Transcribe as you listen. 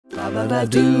How good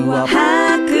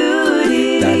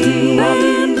it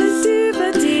is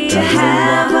to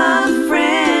have a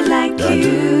friend like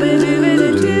you.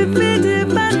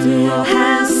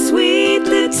 How sweet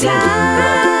the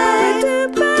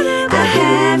time I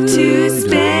have to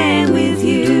spend with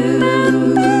you.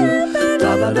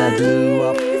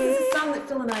 This is a song that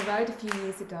Phil and I wrote a few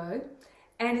years ago,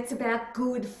 and it's about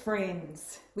good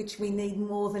friends, which we need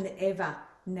more than ever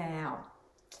now.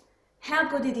 How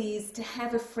good it is to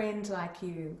have a friend like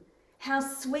you. How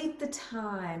sweet the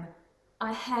time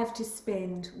I have to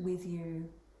spend with you.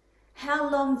 How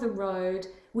long the road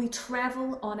we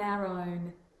travel on our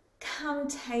own. Come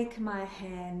take my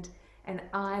hand and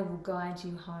I will guide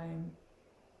you home.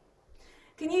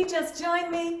 Can you just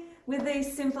join me with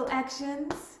these simple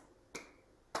actions?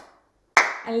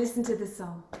 And listen to the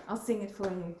song. I'll sing it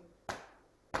for you.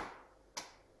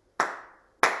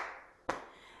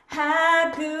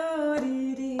 How good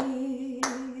it is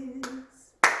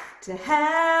to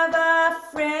have a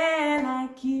friend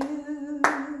like you.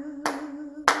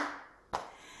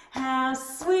 How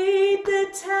sweet the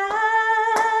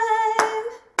time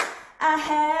I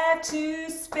have to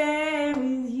spend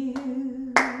with you.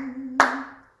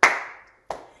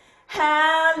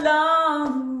 How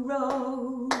long the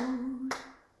road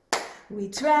we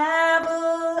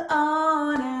travel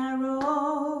on our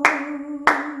own.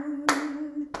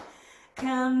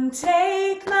 Come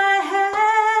take my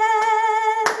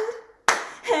hand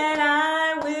and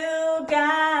I will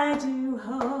guide you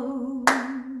home.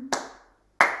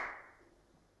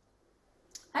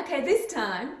 Okay, this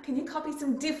time, can you copy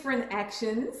some different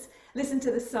actions? Listen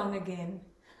to the song again.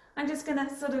 I'm just going to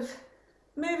sort of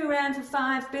move around for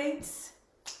 5 beats,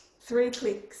 3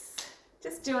 clicks.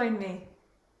 Just join me.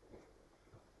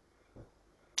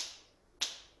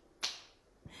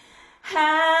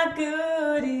 How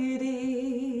good it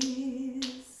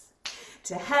is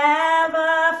to have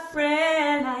a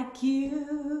friend like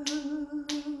you.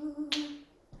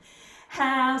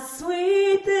 How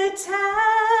sweet the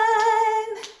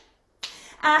time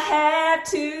I have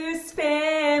to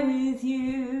spend with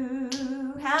you.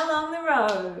 How long the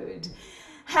road,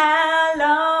 how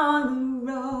long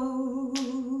the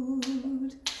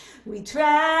road we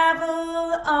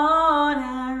travel on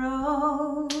our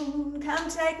own. Come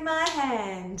take my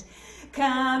hand,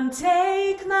 come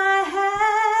take my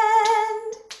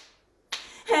hand,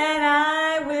 and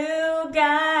I will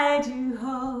guide you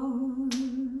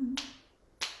home.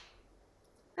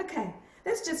 Okay,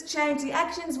 let's just change the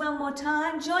actions one more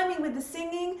time. Join me with the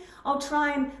singing. I'll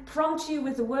try and prompt you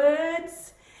with the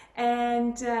words,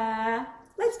 and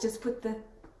let's just put the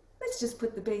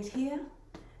beat here,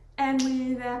 and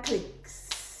with our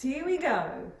clicks. Here we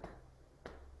go.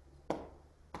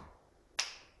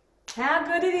 How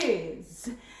good it is,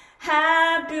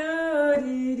 how good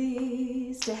it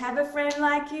is to have a friend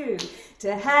like you,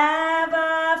 to have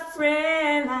a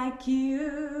friend like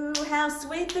you. How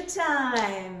sweet the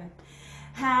time,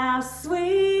 how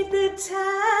sweet the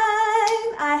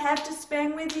time I have to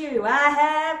spend with you. I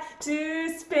have to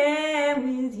spend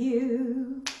with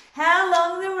you. How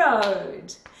long the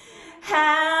road,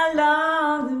 how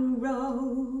long the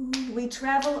road we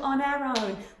travel on our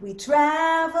own. We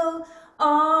travel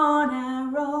on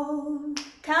our own.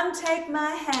 Come take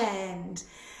my hand,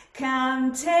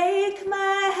 come take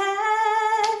my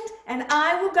hand, and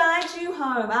I will guide you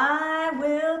home. I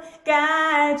will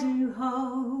guide you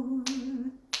home.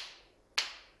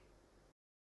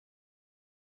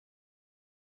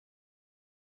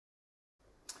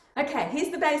 Okay, here's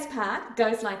the bass part. It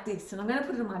goes like this, and I'm going to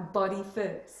put it on my body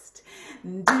first.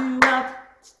 Do up,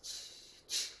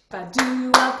 ba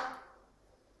do up,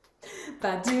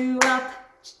 ba do up,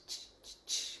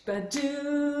 ba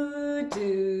do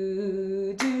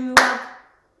do do up,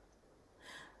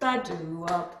 ba do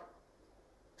up,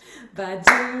 ba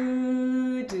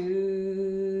do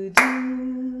do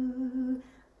do,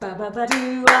 ba ba ba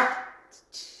do up,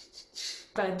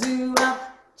 ba do up,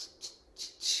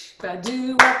 ba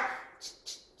do up,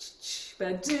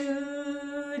 ba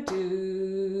do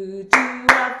do do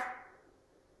up,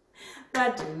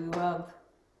 ba do up.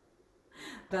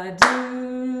 Ba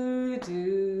do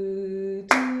do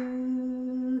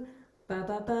do ba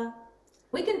ba ba.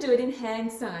 We can do it in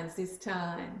hand signs this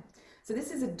time. So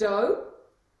this is a do,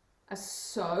 a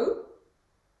so,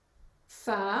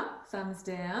 fa, thumbs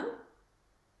down,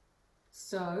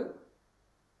 so,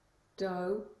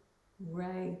 do,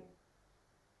 re,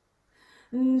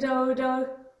 do do,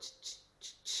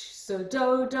 so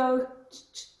do do,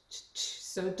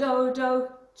 so do do.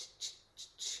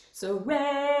 So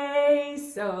re,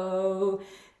 so,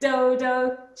 do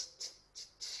do,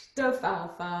 do fa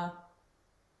fa.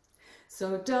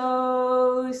 So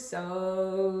do,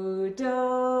 so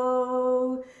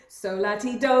do, so la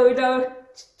ti do do,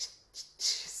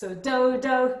 so do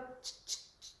do,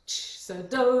 so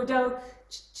do do,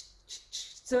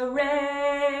 so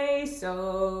re,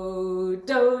 so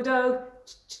do do,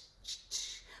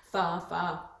 fa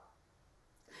fa.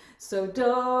 So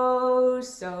do,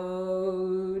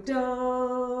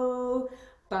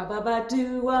 ba ba ba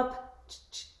do up,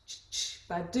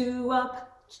 ba do up,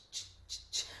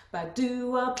 ba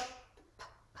do up,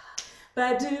 ba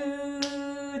do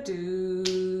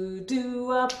up, ba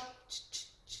do up,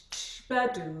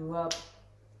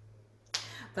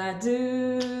 ba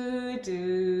do,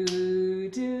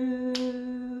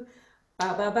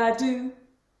 ba ba ba do.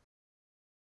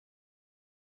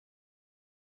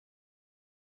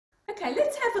 Okay,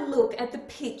 let's have a look at the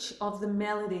pitch of the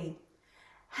melody.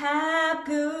 How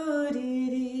good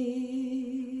it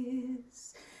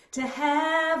is to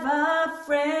have a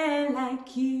friend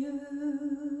like you.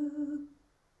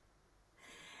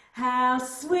 How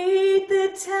sweet the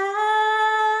time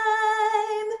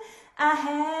I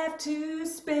have to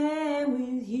spend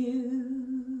with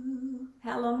you.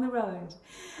 How long the road?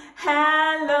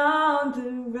 How long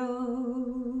the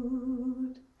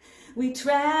road we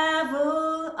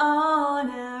travel on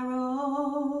our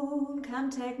own. Come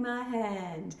take my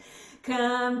hand,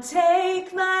 come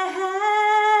take my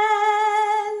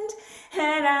hand,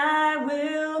 and I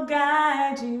will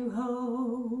guide you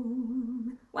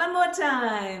home. One more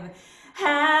time.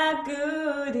 How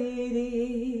good it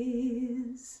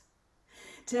is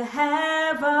to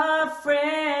have a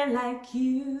friend like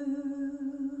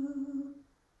you.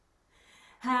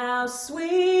 How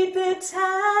sweet the time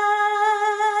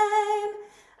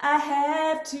I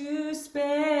have to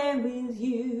spend with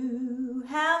you.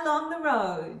 How long the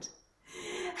road?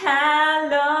 How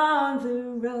long the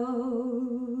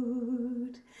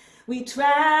road we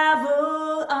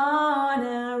travel on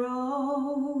our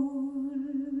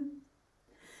own.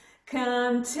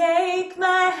 Come take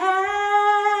my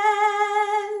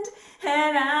hand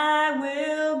and I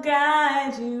will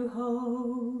guide you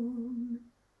home.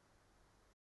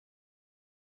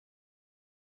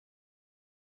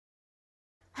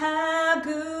 How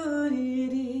good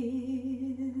it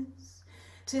is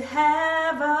to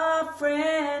have a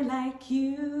friend like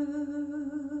you.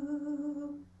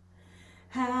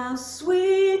 How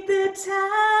sweet the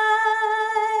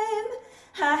time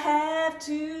I have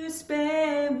to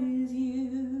spend with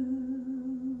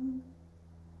you.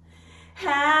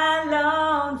 How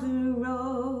long the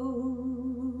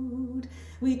road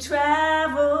we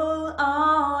travel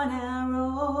on our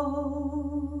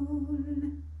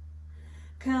own.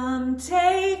 Come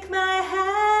take my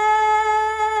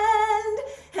hand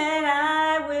and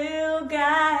I will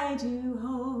guide you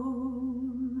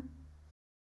home.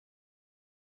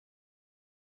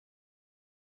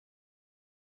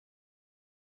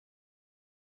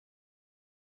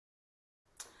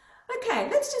 Okay,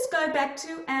 let's just go back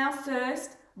to our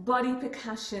first body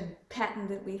percussion pattern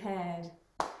that we had.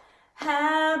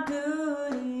 How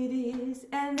good it is,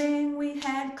 and then we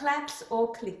had claps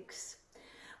or clicks.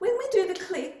 When we do the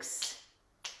clicks,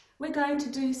 we're going to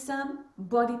do some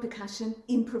body percussion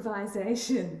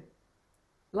improvisation,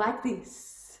 like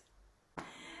this.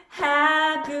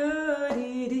 How good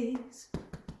it is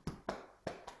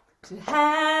to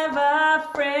have a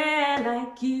friend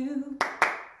like you.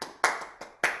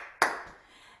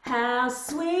 How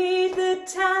sweet the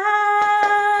time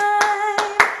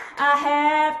I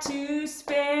have to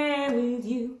spend with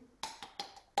you.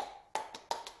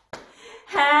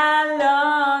 How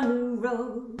long the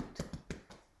road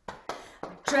I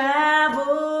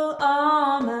travel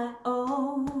on my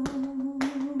own.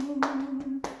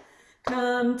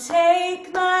 Come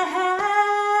take my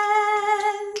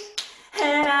hand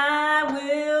and I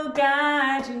will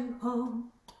guide you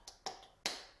home.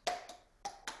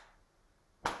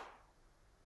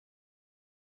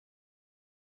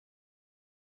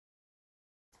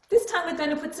 This time we're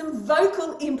going to put some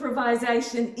vocal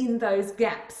improvisation in those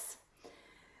gaps.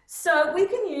 So we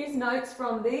can use notes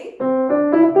from the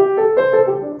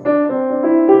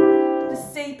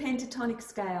C pentatonic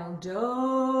scale.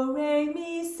 Do, re,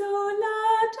 mi, so,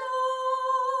 la, do.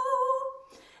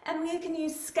 And we can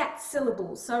use scat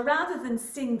syllables. So rather than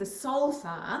sing the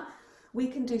solfa, we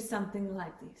can do something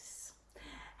like this.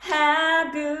 How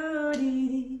good it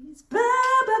is, ba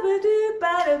ba ba do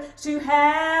ba do, to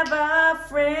have a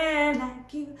friend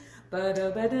like you. Ba da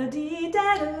ba da dee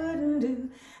da do do.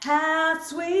 How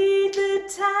sweet the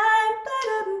time, ba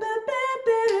da ba ba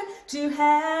ba, to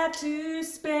have to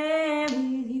spend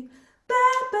with you. Ba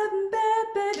ba ba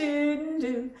ba do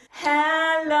do.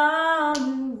 How long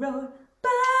the road,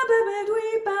 ba ba ba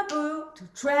dwee ba boo,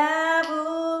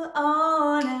 travel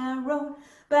on our own.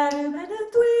 Ba-do, ba-do,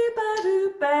 dwee,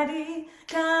 ba-do, ba-dee.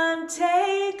 Come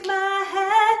take my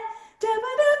hand,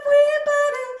 da-ba-da-dwee,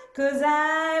 ba-do, 'cause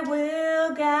I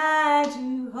will guide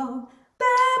you home.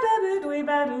 Ba-ba-ba-dwee,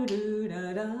 ba-do,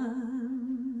 da-da.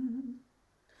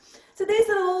 So these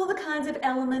are all the kinds of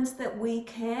elements that we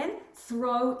can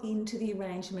throw into the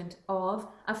arrangement of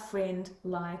A Friend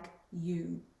Like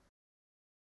You.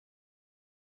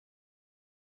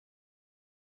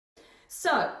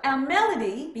 So our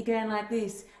melody began like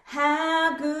this.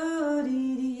 How good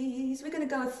it is. We're going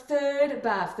to go a third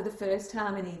above for the first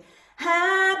harmony.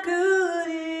 How good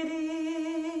it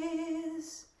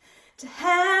is to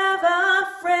have a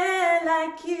friend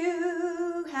like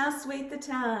you. How sweet the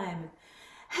time.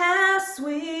 How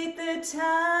sweet the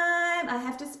time I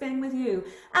have to spend with you.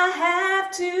 I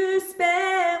have to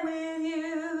spend with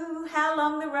you. How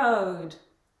long the road?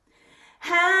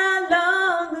 How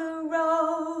long the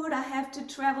road I have to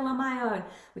travel on my own.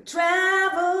 We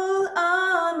travel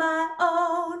on my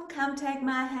own. Come take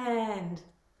my hand.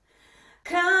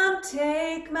 Come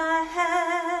take my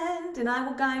hand and I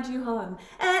will guide you home.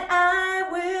 And I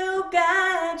will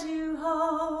guide you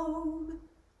home.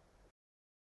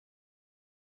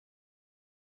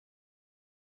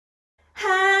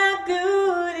 How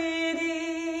good it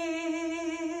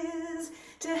is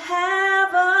to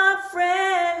have a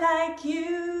friend like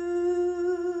you.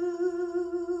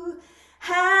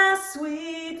 How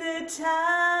sweet the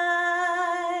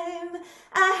time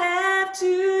I have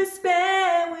to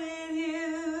spend with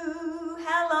you.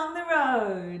 How long the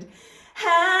road?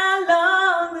 How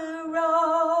long the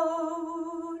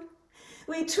road?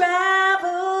 We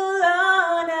travel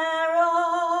on our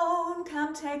own.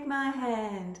 Come take my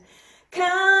hand.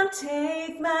 Come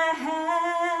take my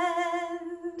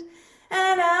hand,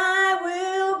 and I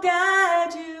will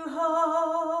guide you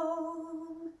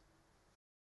home.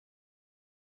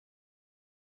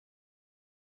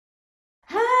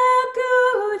 How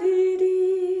good it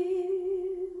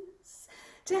is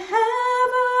to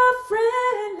have a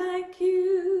friend like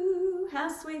you. How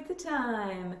sweet the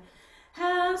time,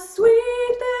 how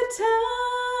sweet the time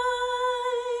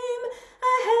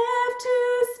I have to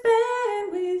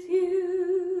spend with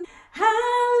you.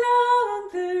 How long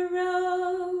the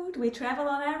road? We travel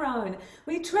on our own.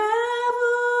 We travel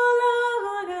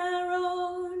on our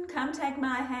own. Come take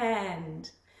my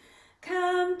hand.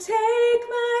 Come take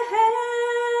my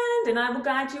hand and I will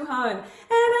guide you home. And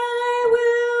I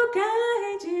will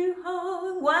guide you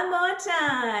home. One more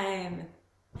time.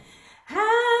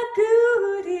 How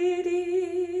good it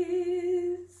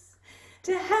is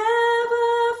to have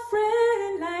a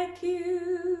friend like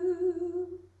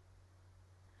you.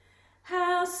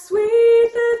 How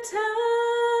sweet the time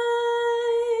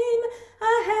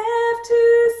I have to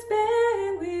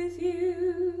spend with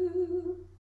you.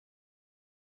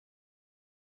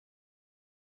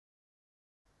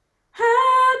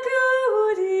 How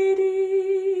good it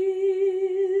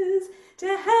is to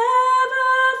have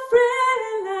a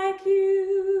friend like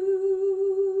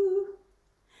you.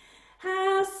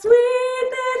 How sweet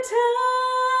the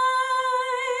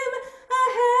time I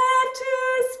have to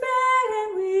spend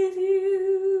with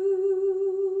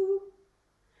you.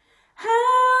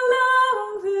 How long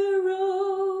the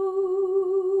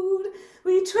road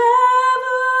we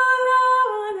travel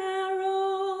on our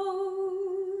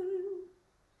own.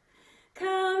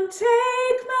 Come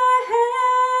take my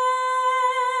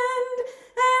hand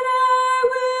and I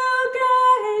will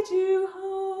guide you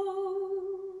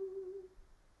home.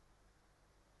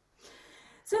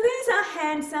 So these are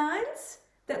hand signs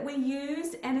that we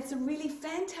use, and it's a really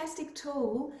fantastic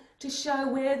tool to show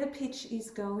where the pitch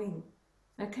is going.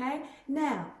 Okay,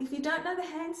 now if you don't know the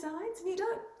hand signs and you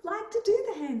don't like to do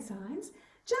the hand signs,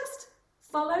 just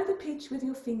follow the pitch with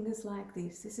your fingers like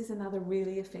this. This is another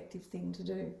really effective thing to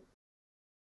do.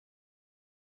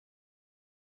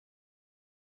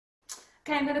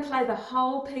 Okay, I'm going to play the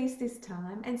whole piece this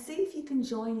time and see if you can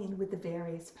join in with the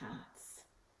various parts.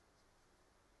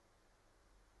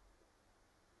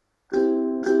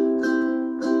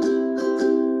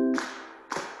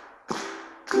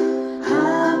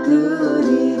 How good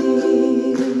it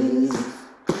is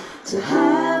to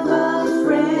have a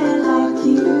friend like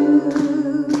you.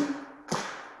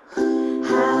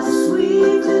 How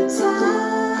sweet the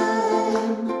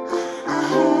time I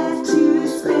have to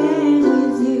spend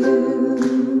with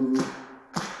you.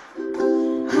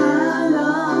 How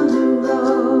long the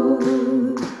road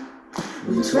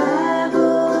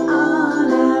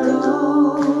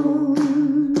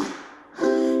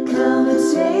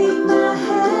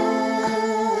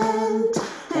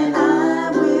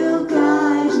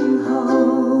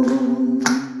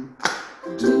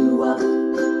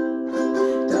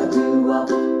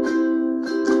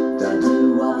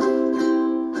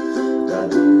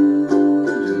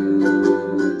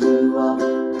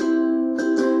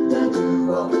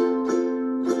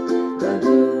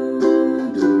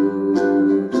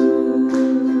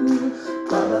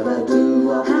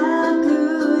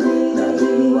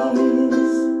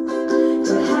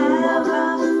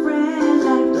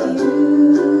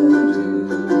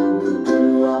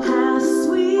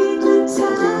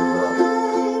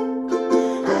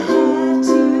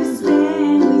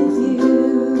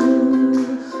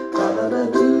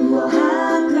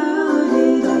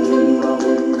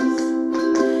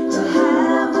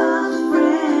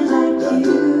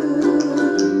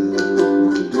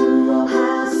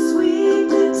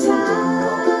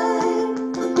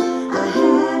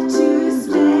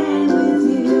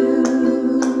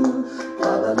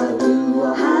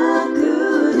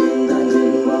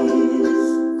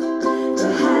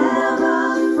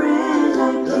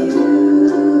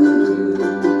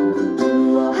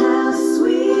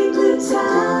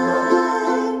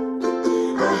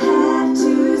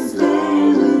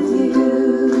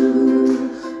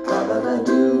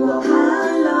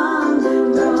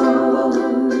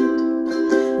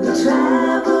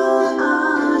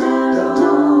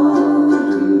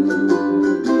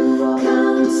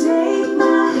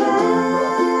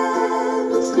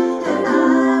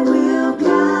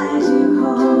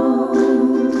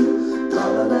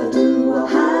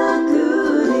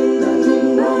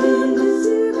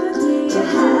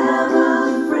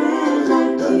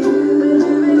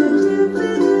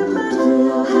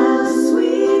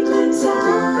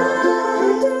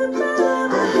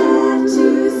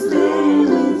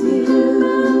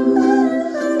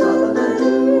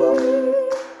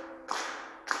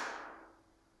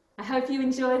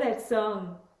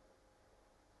song.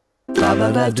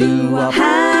 Ba-ba-ba-doo-wop.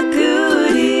 How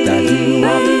good it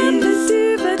is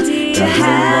to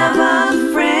have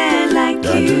a friend like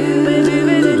you.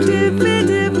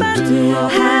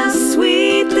 How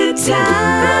sweet the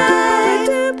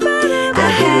time I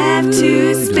have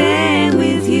to spend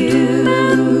with you.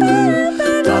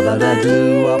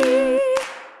 Ba-ba-ba-doo-wop.